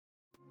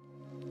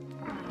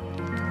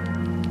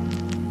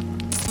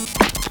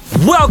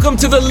Welcome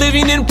to the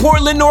Living in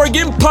Portland,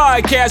 Oregon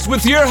podcast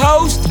with your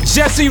hosts,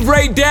 Jesse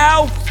Ray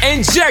Dow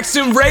and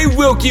Jackson Ray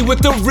Wilkie with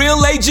the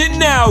Real Agent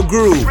Now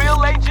Group.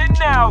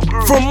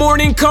 From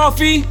morning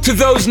coffee to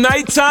those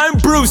nighttime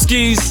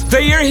brewskis,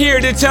 they are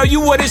here to tell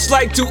you what it's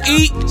like to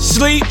eat,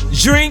 sleep,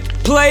 drink,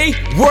 play,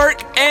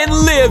 work, and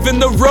live in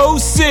the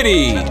Rose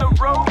City.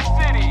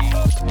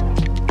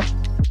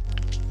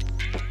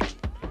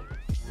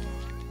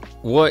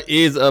 What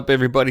is up,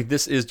 everybody?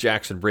 This is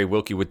Jackson Ray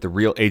Wilkie with the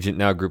Real Agent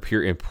Now Group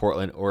here in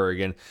Portland,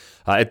 Oregon.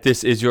 If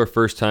this is your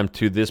first time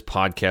to this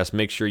podcast,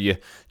 make sure you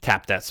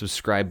tap that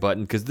subscribe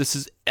button because this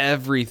is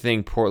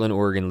everything Portland,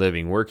 Oregon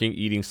living, working,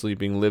 eating,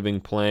 sleeping,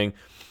 living, playing.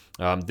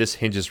 This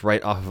hinges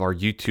right off of our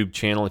YouTube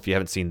channel. If you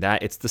haven't seen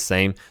that, it's the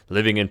same,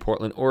 Living in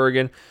Portland,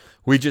 Oregon.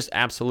 We just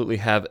absolutely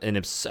have an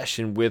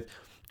obsession with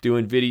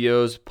doing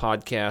videos,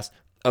 podcasts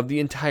of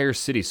the entire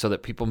city so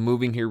that people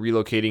moving here,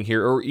 relocating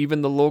here, or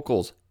even the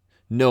locals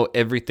know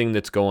everything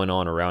that's going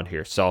on around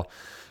here. So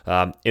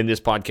in this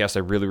podcast,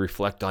 I really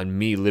reflect on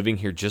me living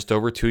here just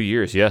over 2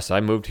 years. Yes, I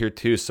moved here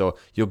too. So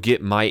you'll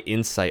get my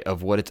insight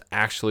of what it's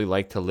actually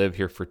like to live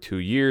here for 2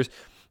 years.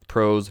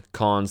 Pros,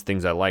 cons,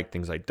 things I like,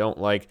 things I don't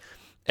like.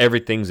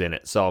 Everything's in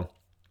it. So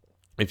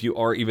if you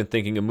are even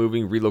thinking of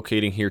moving,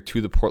 relocating here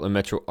to the Portland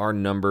Metro, our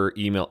number,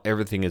 email,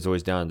 everything is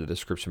always down in the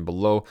description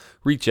below.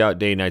 Reach out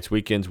day, nights,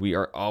 weekends. We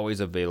are always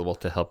available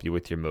to help you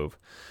with your move.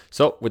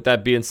 So with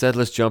that being said,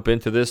 let's jump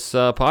into this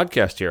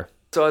podcast here.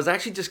 So I was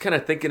actually just kind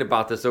of thinking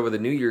about this over the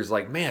New Year's,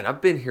 like, man,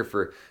 I've been here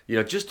for,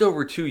 just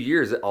over 2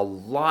 years. A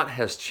lot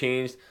has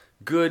changed,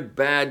 good,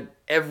 bad,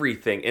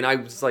 everything. And I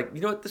was like,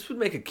 you know what, this would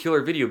make a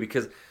killer video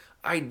because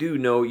I do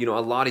know,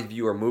 a lot of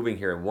you are moving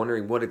here and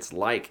wondering what it's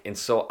like. And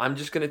so I'm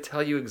just going to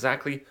tell you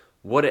exactly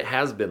what it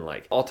has been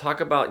like. I'll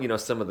talk about,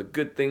 some of the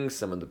good things,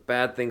 some of the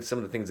bad things, some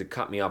of the things that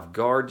caught me off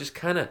guard, just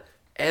kind of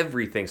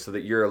everything so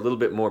that you're a little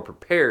bit more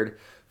prepared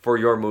for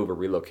your move or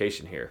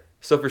relocation here.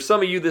 So for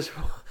some of you, this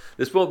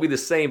won't be the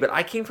same, but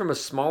I came from a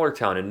smaller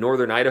town in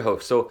northern Idaho.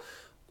 So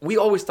we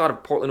always thought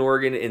of Portland,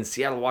 Oregon, and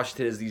Seattle,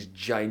 Washington as these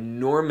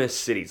ginormous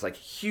cities, like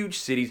huge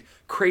cities,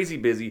 crazy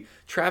busy,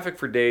 traffic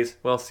for days.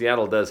 Well,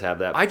 Seattle does have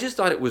that. I just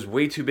thought it was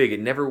way too big.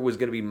 It never was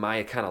going to be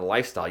my kind of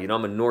lifestyle.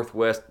 I'm a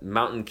Northwest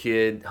mountain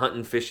kid,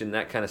 hunting, fishing,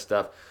 that kind of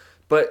stuff.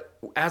 But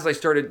as I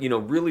started,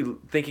 really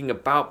thinking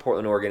about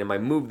Portland, Oregon, and I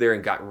moved there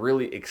and got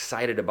really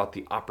excited about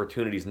the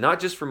opportunities, not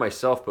just for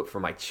myself, but for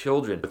my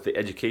children with the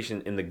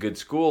education in the good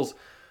schools,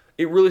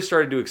 it really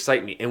started to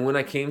excite me. And when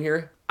I came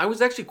here, I was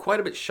actually quite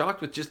a bit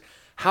shocked with just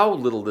how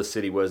little the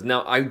city was.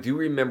 Now, I do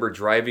remember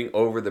driving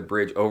over the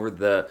bridge, over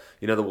the,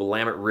 the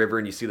Willamette River,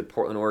 and you see the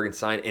Portland, Oregon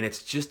sign, and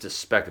it's just a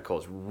spectacle.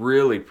 It's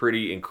really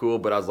pretty and cool,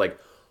 but I was like,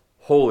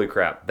 holy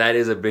crap, that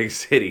is a big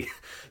city.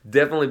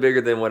 Definitely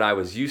bigger than what I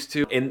was used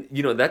to. And,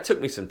 that took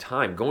me some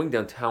time. Going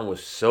downtown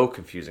was so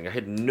confusing. I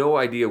had no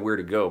idea where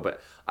to go, but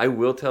I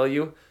will tell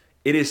you,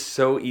 it is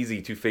so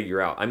easy to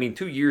figure out.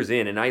 2 years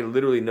in, and I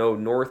literally know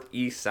north,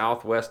 east,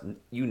 south, west,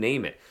 you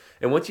name it.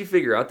 And once you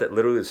figure out that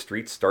literally the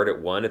streets start at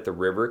 1 at the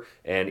river,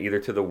 and either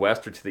to the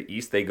west or to the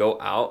east, they go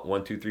out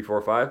 1, 2, 3,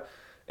 4, 5.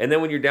 And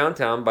then when you're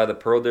downtown by the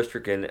Pearl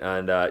District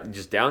and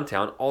just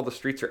downtown, all the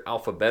streets are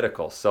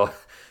alphabetical. So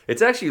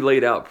it's actually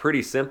laid out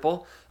pretty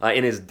simple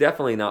and is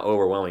definitely not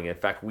overwhelming. In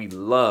fact, we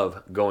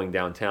love going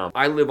downtown.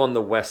 I live on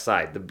the west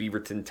side, the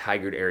Beaverton,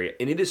 Tigard area,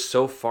 and it is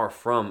so far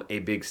from a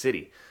big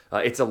city.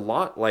 It's a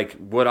lot like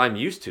what I'm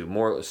used to,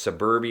 more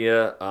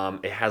suburbia.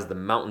 It has the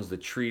mountains, the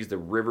trees, the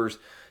rivers.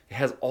 It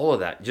has all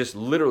of that just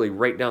literally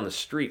right down the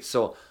street.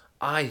 So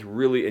I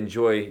really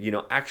enjoy,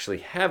 actually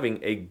having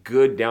a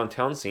good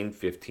downtown scene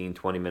 15,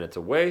 20 minutes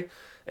away.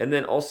 And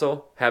then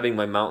also having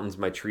my mountains,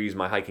 my trees,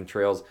 my hiking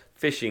trails,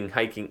 fishing,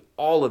 hiking,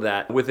 all of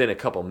that within a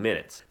couple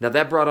minutes. Now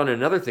that brought on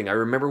another thing. I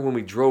remember when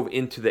we drove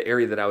into the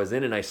area that I was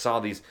in and I saw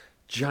these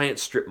giant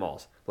strip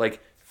malls,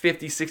 like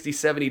 50, 60,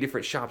 70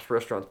 different shops,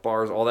 restaurants,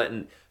 bars, all that.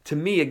 And to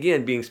me,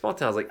 again, being small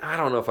town, I was like, I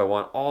don't know if I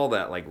want all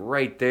that, like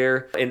right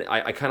there. And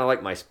I kind of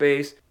like my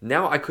space.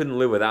 Now I couldn't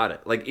live without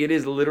it. Like, it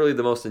is literally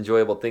the most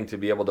enjoyable thing to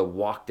be able to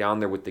walk down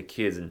there with the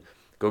kids and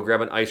go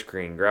grab an ice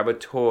cream, grab a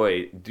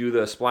toy, do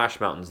the splash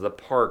mountains, the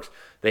parks.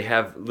 They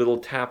have little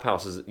tap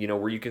houses,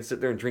 where you can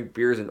sit there and drink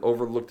beers and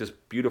overlook this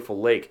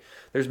beautiful lake.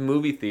 There's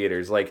movie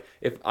theaters. Like,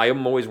 if I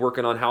am always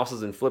working on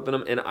houses and flipping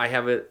them, and I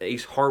have an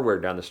Ace Hardware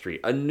down the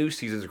street, a New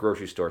Seasons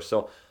grocery store.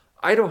 So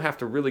I don't have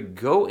to really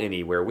go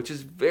anywhere, which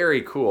is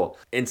very cool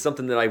and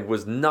something that I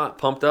was not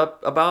pumped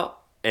up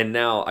about, and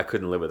now I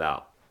couldn't live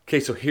without.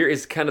 Okay, so here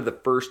is kind of the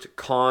first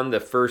con, the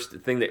first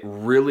thing that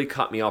really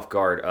caught me off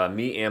guard,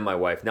 me and my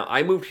wife. Now,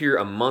 I moved here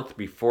a month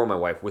before my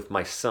wife with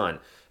my son,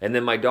 and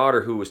then my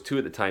daughter, who was 2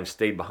 at the time,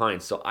 stayed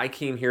behind. So I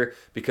came here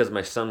because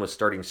my son was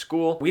starting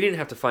school. We didn't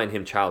have to find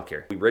him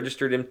childcare. We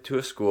registered him to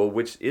a school,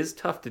 which is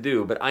tough to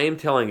do, but I am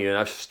telling you, and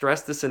I've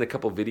stressed this in a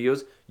couple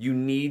videos, you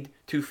need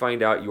to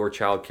find out your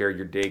childcare,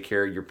 your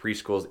daycare, your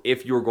preschools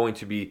if you're going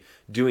to be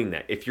doing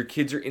that. If your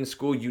kids are in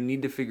school, you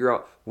need to figure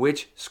out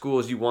which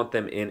schools you want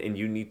them in, and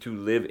you need to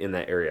live in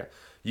that area.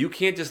 You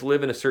can't just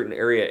live in a certain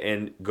area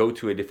and go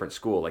to a different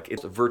school. Like,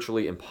 it's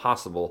virtually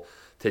impossible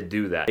to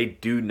do that. They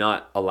do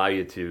not allow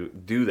you to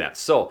do that.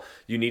 So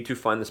you need to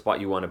find the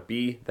spot you want to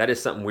be. That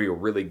is something we're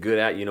really good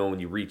at. You know, when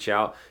you reach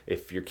out,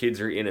 if your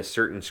kids are in a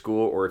certain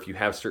school or if you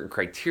have certain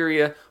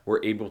criteria,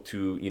 we're able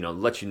to,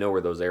 let you know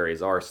where those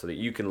areas are so that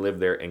you can live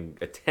there and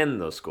attend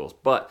those schools.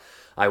 But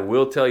I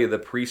will tell you, the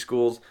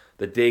preschools,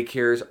 the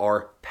daycares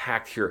are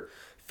packed here.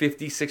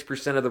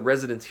 56% of the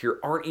residents here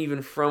aren't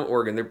even from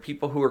Oregon. They're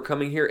people who are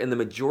coming here, and the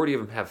majority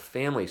of them have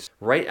families.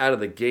 Right out of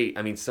the gate,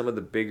 I mean, some of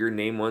the bigger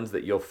name ones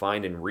that you'll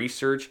find in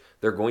research,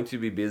 they're going to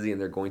be busy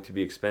and they're going to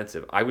be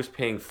expensive. I was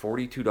paying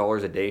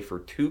 $42 a day for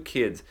 2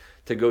 kids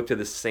to go to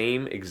the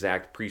same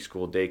exact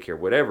preschool, daycare,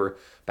 whatever,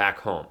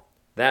 back home.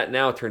 That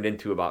now turned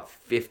into about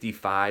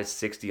 $55,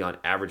 $60 on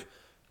average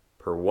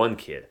per one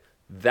kid.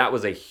 That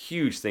was a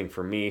huge thing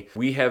for me.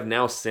 We have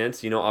now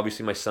since,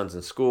 obviously my son's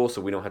in school,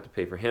 so we don't have to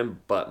pay for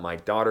him, but my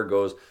daughter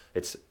goes,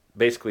 it's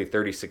basically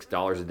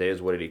 $36 a day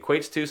is what it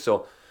equates to,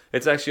 so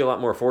it's actually a lot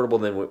more affordable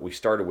than what we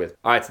started with.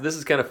 All right, so this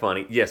is kind of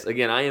funny. Yes,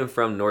 again, I am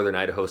from northern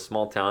Idaho,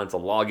 small town. It's a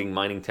logging,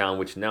 mining town,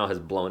 which now has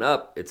blown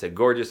up. It's a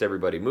gorgeous,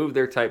 everybody moved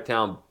there type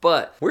town,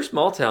 but we're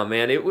small town,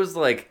 man. It was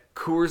like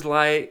Coors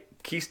Light,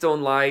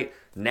 Keystone Light,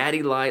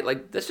 Natty Light.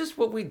 Like, that's just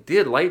what we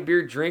did, light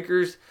beer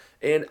drinkers.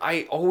 And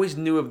I always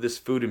knew of this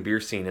food and beer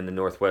scene in the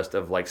northwest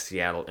of like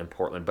Seattle and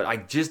Portland, but I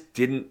just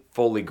didn't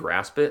fully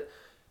grasp it.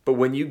 But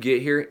when you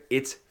get here,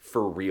 it's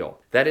for real.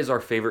 That is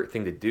our favorite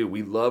thing to do.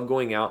 We love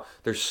going out.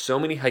 There's so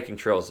many hiking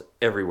trails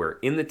everywhere.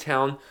 In the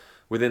town,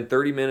 within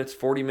 30 minutes,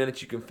 40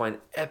 minutes, you can find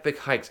epic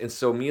hikes. And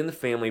so me and the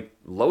family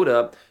load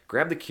up,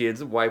 grab the kids,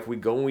 the wife, we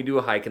go and we do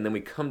a hike, and then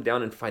we come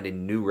down and find a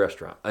new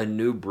restaurant, a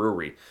new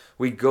brewery.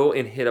 We go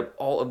and hit up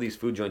all of these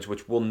food joints,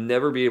 which we'll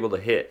never be able to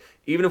hit.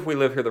 Even if we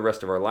live here the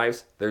rest of our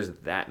lives, there's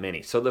that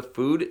many. So the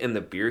food and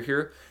the beer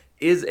here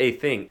is a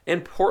thing.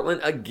 And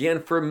Portland,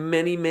 again, for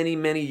many, many,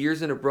 many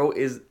years in a row,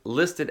 is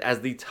listed as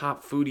the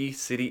top foodie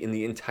city in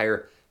the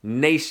entire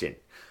nation.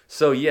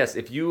 So yes,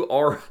 if you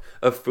are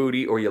a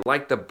foodie or you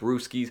like the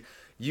brewskis,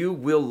 you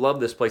will love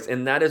this place.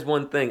 And that is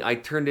one thing. I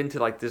turned into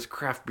like this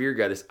craft beer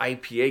guy, this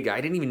IPA guy.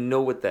 I didn't even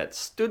know what that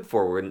stood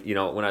for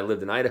when I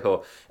lived in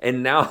Idaho.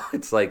 And now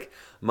it's like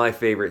my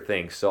favorite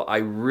thing. So I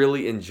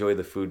really enjoy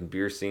the food and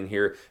beer scene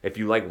here. If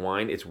you like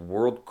wine, it's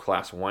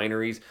world-class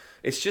wineries.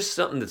 It's just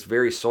something that's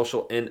very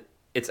social, and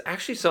it's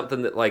actually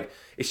something that, like,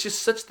 it's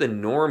just such the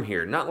norm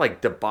here. Not like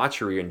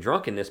debauchery and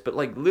drunkenness, but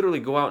like literally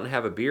go out and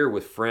have a beer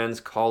with friends,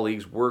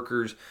 colleagues,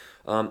 workers,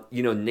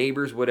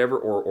 neighbors, whatever,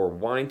 or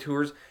wine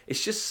tours.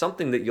 It's just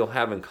something that you'll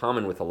have in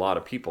common with a lot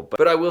of people.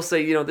 But I will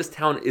say, this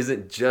town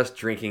isn't just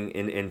drinking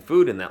and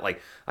food and that. Like,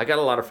 I got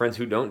a lot of friends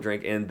who don't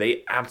drink, and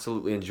they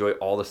absolutely enjoy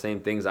all the same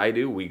things I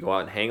do. We go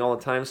out and hang all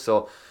the time.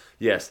 So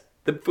yes,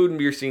 the food and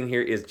beer scene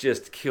here is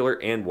just killer,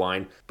 and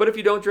wine. But if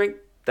you don't drink,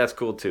 that's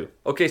cool too.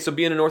 Okay, so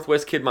being a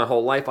Northwest kid my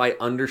whole life, I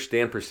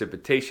understand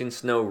precipitation,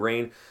 snow,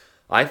 rain.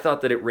 I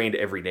thought that it rained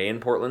every day in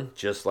Portland,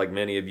 just like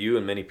many of you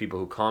and many people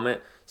who comment.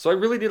 So I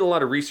really did a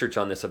lot of research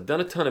on this. I've done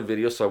a ton of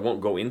videos, so I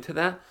won't go into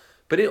that.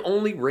 But it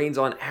only rains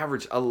on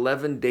average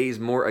 11 days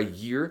more a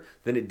year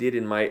than it did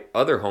in my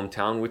other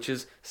hometown, which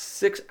is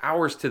 6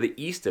 hours to the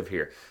east of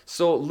here.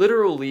 So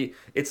literally,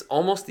 it's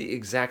almost the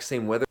exact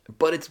same weather,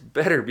 but it's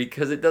better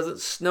because it doesn't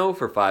snow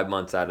for 5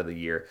 months out of the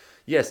year.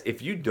 Yes,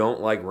 if you don't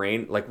like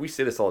rain, like we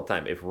say this all the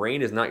time, if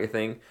rain is not your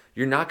thing,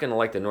 you're not going to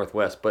like the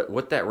Northwest. But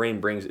what that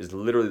rain brings is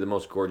literally the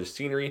most gorgeous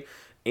scenery,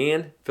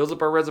 and fills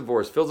up our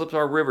reservoirs, fills up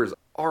our rivers,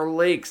 our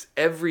lakes,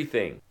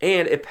 everything.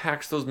 And it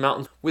packs those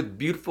mountains with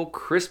beautiful,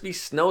 crispy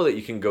snow that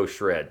you can go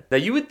shred. Now,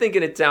 you would think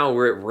in a town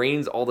where it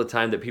rains all the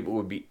time that people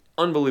would be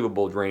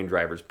unbelievable rain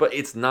drivers, but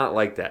it's not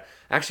like that.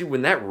 Actually,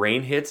 when that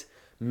rain hits,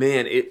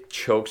 man, it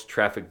chokes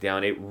traffic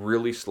down. It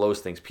really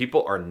slows things.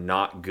 People are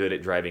not good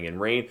at driving in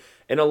rain.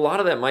 And a lot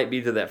of that might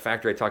be to that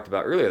factor I talked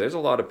about earlier. There's a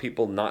lot of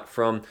people not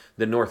from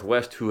the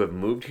Northwest who have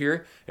moved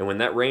here. And when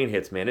that rain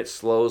hits, man, it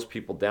slows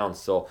people down.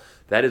 So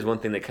that is one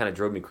thing that kind of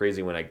drove me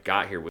crazy when I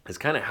got here. Is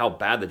kind of how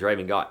bad the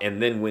driving got.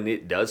 And then when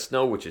it does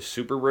snow, which is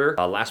super rare.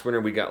 Last winter,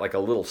 we got like a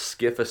little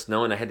skiff of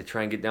snow and I had to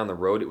try and get down the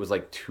road. It was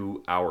like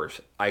 2 hours.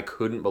 I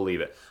couldn't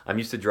believe it. I'm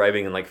used to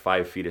driving in like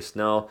 5 feet of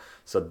snow.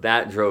 So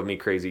that drove me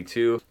crazy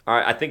too. All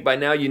right, I think by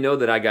now you know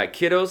that I got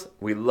kiddos.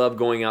 We love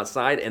going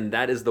outside. And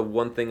that is the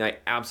one thing I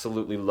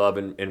absolutely love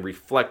and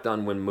reflect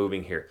on when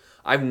moving here.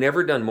 I've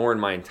never done more in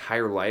my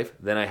entire life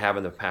than I have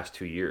in the past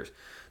 2 years.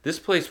 This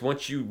place,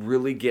 once you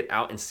really get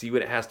out and see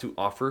what it has to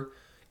offer,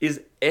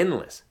 is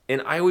endless.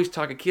 And I always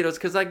talk to kiddos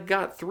because I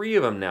got 3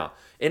 of them now.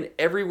 And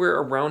everywhere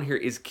around here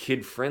is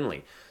kid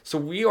friendly. So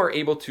we are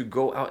able to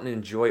go out and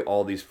enjoy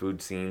all these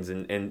food scenes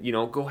and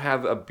go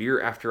have a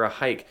beer after a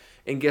hike.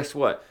 And guess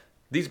what?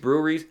 These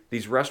breweries,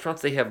 these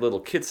restaurants, they have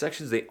little kid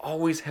sections. They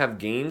always have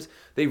games.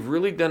 They've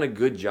really done a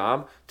good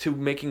job to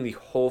making the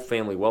whole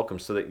family welcome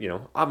so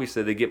that,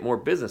 obviously they get more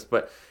business.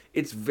 But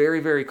it's very,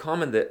 very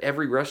common that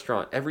every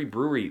restaurant, every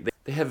brewery,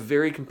 they have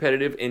very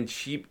competitive and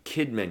cheap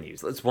kid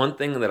menus. That's one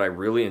thing that I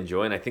really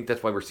enjoy, and I think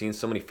that's why we're seeing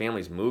so many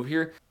families move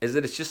here, is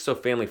that it's just so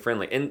family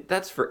friendly. And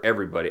that's for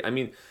everybody. I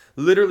mean,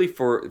 literally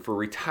for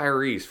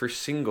retirees, for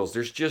singles.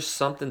 There's just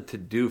something to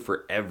do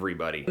for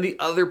everybody. And the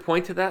other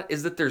point to that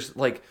is that there's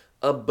like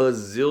a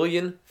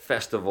bazillion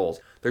festivals.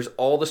 There's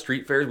all the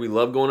street fairs. We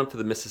love going up to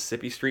the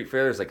Mississippi Street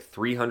Fair. There's like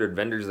 300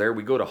 vendors there.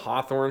 We go to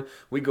Hawthorne.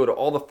 We go to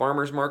all the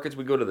farmers markets.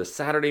 We go to the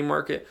Saturday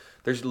market.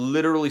 There's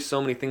literally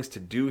so many things to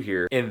do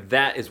here. And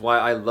that is why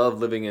I love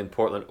living in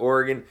Portland,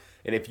 Oregon.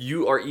 And if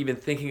you are even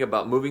thinking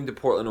about moving to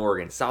Portland,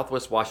 Oregon,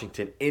 Southwest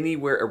Washington,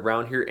 anywhere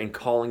around here and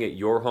calling it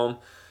your home,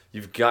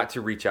 you've got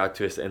to reach out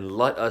to us and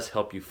let us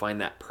help you find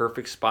that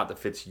perfect spot that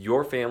fits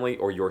your family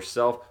or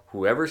yourself,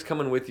 whoever's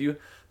coming with you,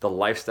 the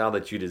lifestyle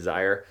that you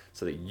desire,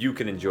 so that you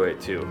can enjoy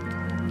it too.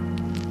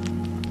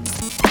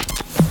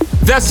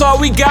 That's all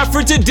we got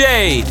for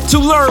today. To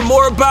learn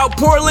more about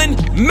Portland,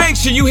 make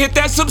sure you hit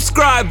that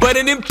subscribe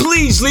button and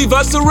please leave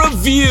us a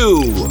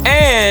review.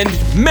 And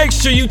make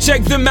sure you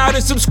check them out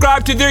and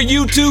subscribe to their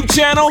YouTube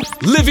channel,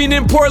 Living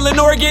in Portland,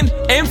 Oregon,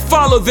 and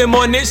follow them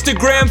on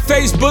Instagram,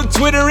 Facebook,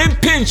 Twitter, and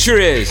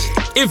Pinterest.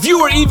 If you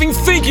are even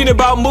thinking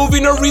about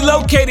moving or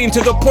relocating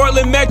to the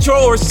Portland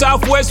Metro or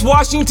Southwest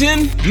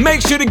Washington,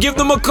 make sure to give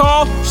them a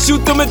call,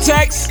 shoot them a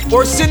text,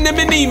 or send them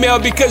an email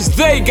because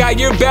they got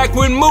your back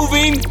when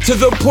moving to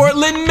the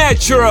Portland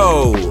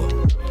Metro.